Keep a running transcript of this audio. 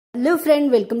Hello friend,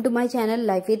 welcome to my channel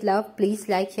Life with Love. Please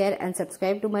like, share and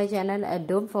subscribe to my channel and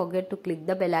don't forget to click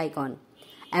the bell icon.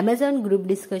 Amazon group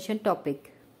discussion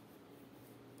topic.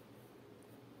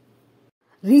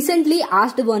 Recently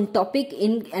asked one topic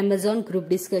in Amazon group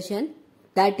discussion,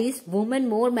 that is, women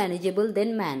more manageable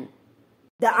than man.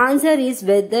 The answer is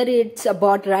whether it's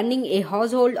about running a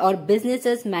household or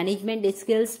businesses, management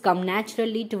skills come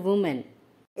naturally to women.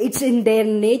 It's in their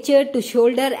nature to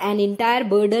shoulder an entire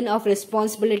burden of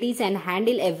responsibilities and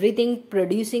handle everything,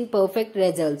 producing perfect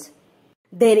results.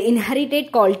 Their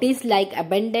inherited qualities like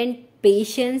abundant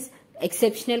patience,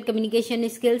 exceptional communication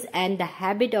skills, and the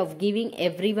habit of giving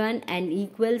everyone an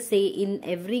equal say in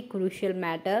every crucial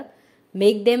matter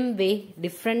make them way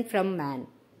different from man.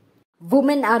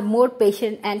 Women are more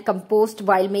patient and composed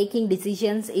while making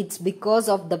decisions. It's because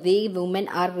of the way women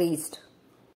are raised.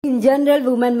 In general,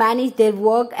 women manage their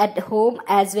work at home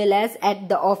as well as at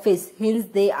the office, hence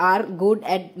they are good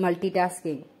at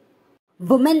multitasking.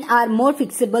 Women are more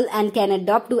flexible and can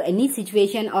adapt to any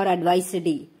situation or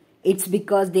adversity. It's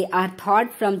because they are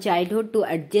taught from childhood to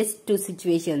adjust to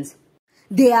situations.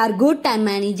 They are good time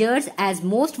managers, as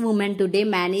most women today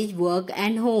manage work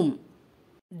and home.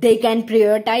 They can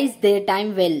prioritize their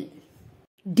time well.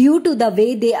 Due to the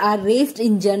way they are raised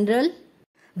in general,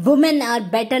 women are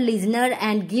better listeners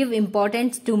and give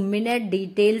importance to minute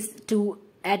details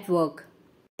at work.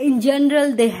 In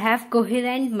general, they have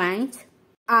coherent minds,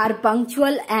 are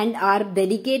punctual and are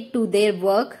dedicated to their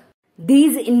work.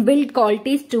 These inbuilt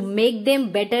qualities to make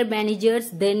them better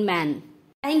managers than men.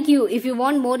 Thank you. If you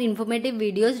want more informative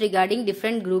videos regarding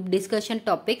different group discussion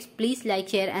topics, please like,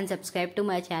 share and subscribe to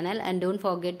my channel and don't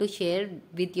forget to share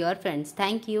with your friends.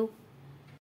 Thank you.